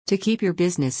To keep your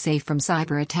business safe from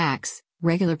cyber attacks,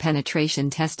 regular penetration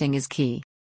testing is key.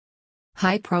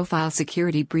 High-profile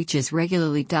security breaches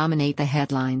regularly dominate the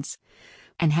headlines,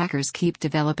 and hackers keep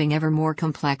developing ever more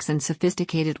complex and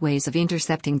sophisticated ways of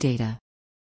intercepting data.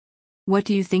 What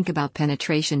do you think about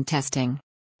penetration testing?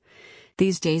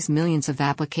 These days, millions of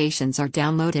applications are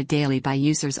downloaded daily by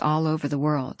users all over the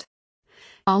world.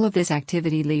 All of this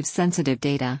activity leaves sensitive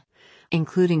data,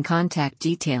 including contact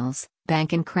details,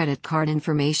 bank and credit card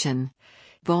information,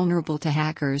 vulnerable to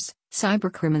hackers,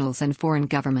 cybercriminals, and foreign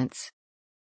governments.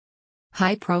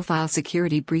 High-profile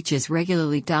security breaches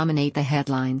regularly dominate the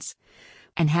headlines,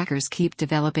 and hackers keep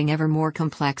developing ever more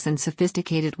complex and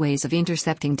sophisticated ways of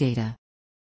intercepting data.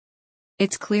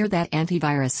 It's clear that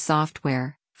antivirus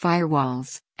software,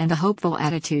 firewalls, and a hopeful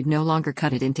attitude no longer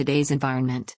cut it in today's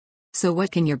environment. So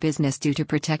what can your business do to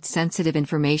protect sensitive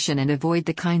information and avoid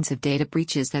the kinds of data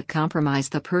breaches that compromise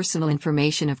the personal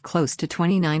information of close to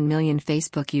 29 million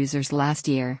Facebook users last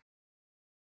year?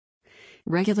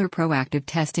 Regular proactive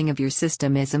testing of your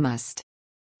system is a must.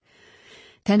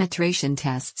 Penetration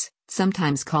tests,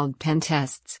 sometimes called pen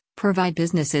tests, provide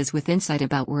businesses with insight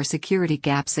about where security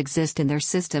gaps exist in their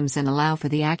systems and allow for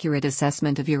the accurate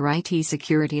assessment of your IT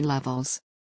security levels.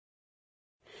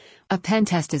 A pen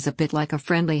test is a bit like a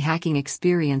friendly hacking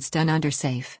experience done under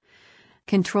safe,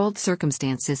 controlled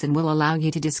circumstances and will allow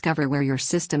you to discover where your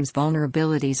system's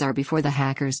vulnerabilities are before the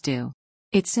hackers do.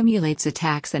 It simulates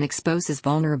attacks and exposes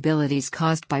vulnerabilities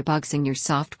caused by bugs in your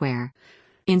software,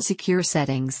 insecure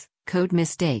settings, code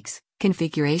mistakes,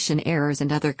 configuration errors,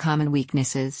 and other common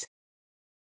weaknesses.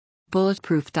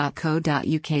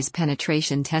 Bulletproof.co.uk's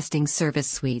Penetration Testing Service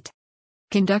Suite.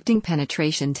 Conducting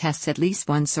penetration tests at least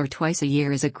once or twice a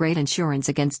year is a great insurance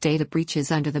against data breaches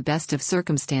under the best of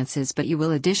circumstances, but you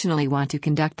will additionally want to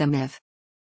conduct them if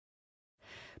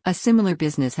a similar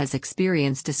business has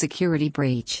experienced a security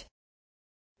breach.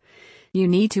 You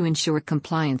need to ensure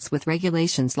compliance with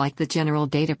regulations like the General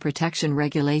Data Protection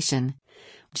Regulation,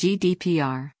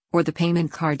 GDPR, or the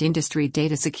Payment Card Industry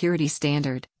Data Security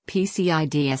Standard, PCI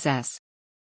DSS.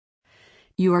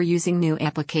 You are using new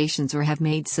applications or have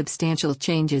made substantial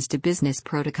changes to business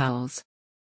protocols.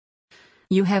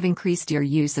 You have increased your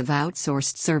use of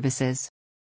outsourced services.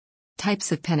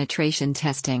 Types of penetration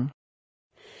testing.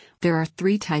 There are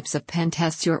 3 types of pen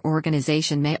tests your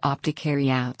organization may opt to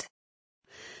carry out.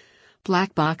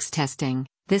 Black box testing.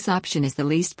 This option is the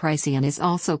least pricey and is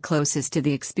also closest to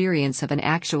the experience of an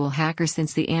actual hacker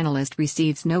since the analyst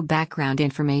receives no background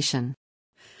information.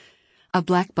 A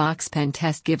black box pen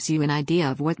test gives you an idea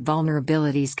of what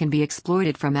vulnerabilities can be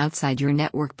exploited from outside your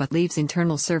network but leaves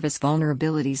internal service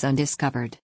vulnerabilities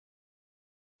undiscovered.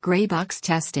 Gray box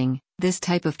testing. This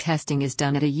type of testing is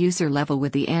done at a user level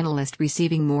with the analyst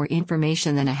receiving more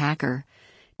information than a hacker,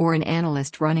 or an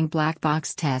analyst running black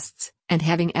box tests and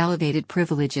having elevated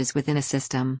privileges within a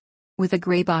system. With a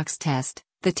gray box test,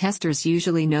 the testers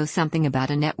usually know something about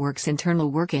a network's internal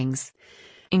workings,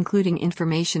 including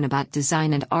information about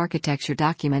design and architecture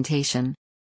documentation.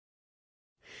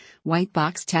 White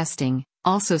box testing,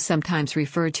 also sometimes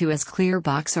referred to as clear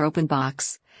box or open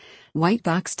box. White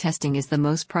box testing is the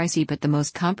most pricey but the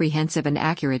most comprehensive and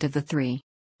accurate of the 3.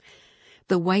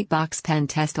 The white box pen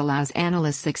test allows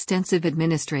analysts extensive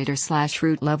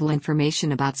administrator/root level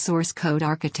information about source code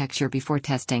architecture before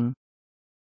testing.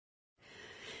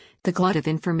 The glut of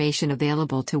information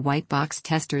available to white box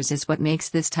testers is what makes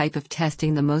this type of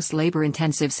testing the most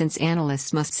labor-intensive since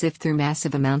analysts must sift through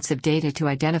massive amounts of data to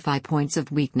identify points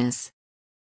of weakness.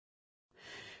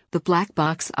 The black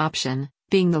box option,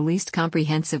 being the least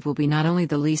comprehensive, will be not only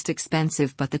the least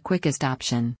expensive but the quickest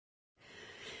option.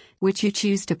 Which you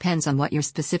choose depends on what your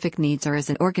specific needs are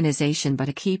as an organization, but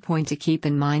a key point to keep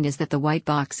in mind is that the white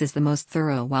box is the most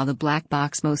thorough while the black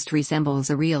box most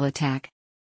resembles a real attack.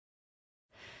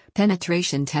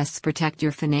 Penetration tests protect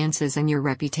your finances and your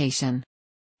reputation.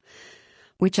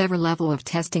 Whichever level of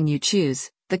testing you choose,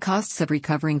 the costs of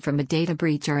recovering from a data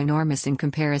breach are enormous in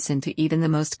comparison to even the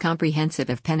most comprehensive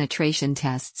of penetration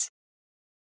tests.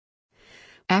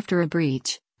 After a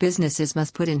breach, businesses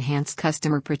must put enhanced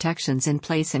customer protections in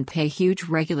place and pay huge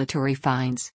regulatory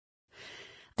fines.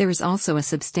 There is also a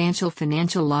substantial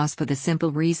financial loss for the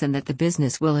simple reason that the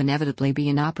business will inevitably be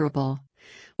inoperable,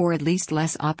 or at least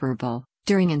less operable,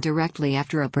 during and directly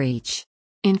after a breach.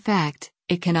 In fact,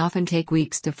 it can often take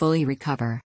weeks to fully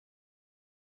recover.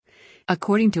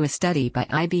 According to a study by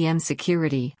IBM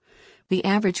Security, the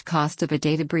average cost of a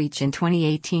data breach in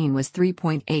 2018 was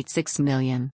 $3.86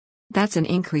 million. That's an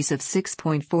increase of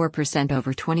 6.4%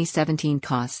 over 2017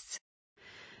 costs.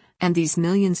 And these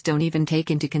millions don't even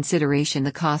take into consideration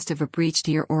the cost of a breach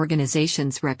to your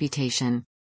organization's reputation.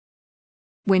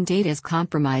 When data is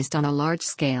compromised on a large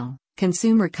scale,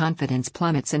 consumer confidence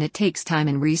plummets and it takes time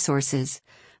and resources,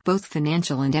 both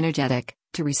financial and energetic,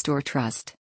 to restore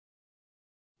trust.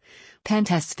 Pen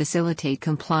tests facilitate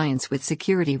compliance with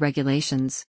security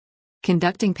regulations.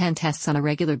 Conducting pen tests on a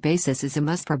regular basis is a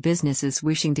must for businesses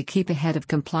wishing to keep ahead of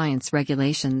compliance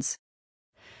regulations.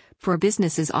 For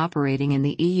businesses operating in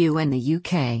the EU and the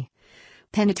UK,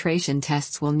 penetration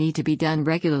tests will need to be done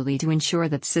regularly to ensure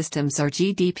that systems are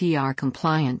GDPR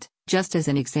compliant, just as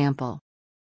an example.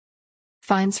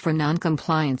 Fines for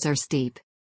non-compliance are steep.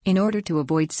 In order to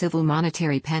avoid civil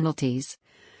monetary penalties,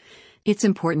 it's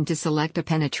important to select a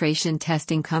penetration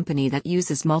testing company that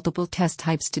uses multiple test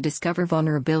types to discover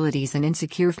vulnerabilities and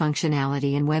insecure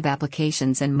functionality in web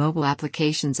applications and mobile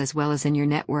applications as well as in your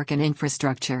network and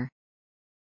infrastructure.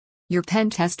 Your pen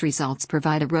test results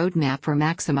provide a roadmap for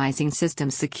maximizing system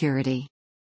security.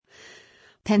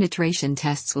 Penetration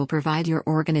tests will provide your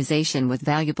organization with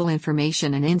valuable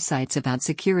information and insights about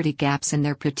security gaps and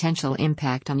their potential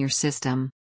impact on your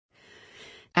system.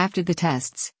 After the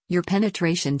tests, your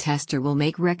penetration tester will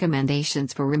make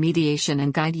recommendations for remediation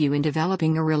and guide you in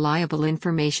developing a reliable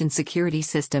information security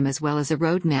system as well as a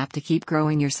roadmap to keep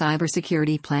growing your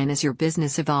cybersecurity plan as your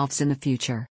business evolves in the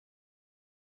future.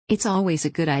 It's always a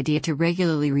good idea to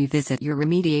regularly revisit your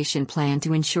remediation plan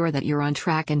to ensure that you're on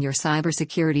track and your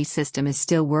cybersecurity system is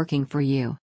still working for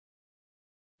you.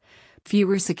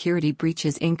 Fewer security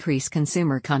breaches increase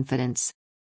consumer confidence.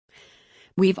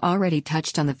 We've already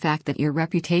touched on the fact that your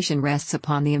reputation rests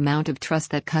upon the amount of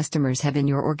trust that customers have in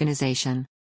your organization.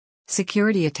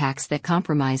 Security attacks that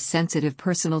compromise sensitive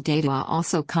personal data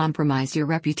also compromise your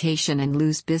reputation and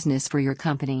lose business for your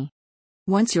company.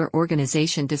 Once your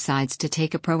organization decides to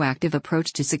take a proactive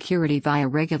approach to security via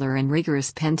regular and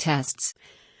rigorous pen tests,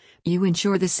 you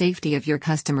ensure the safety of your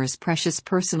customers' precious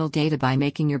personal data by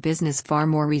making your business far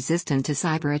more resistant to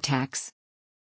cyber attacks.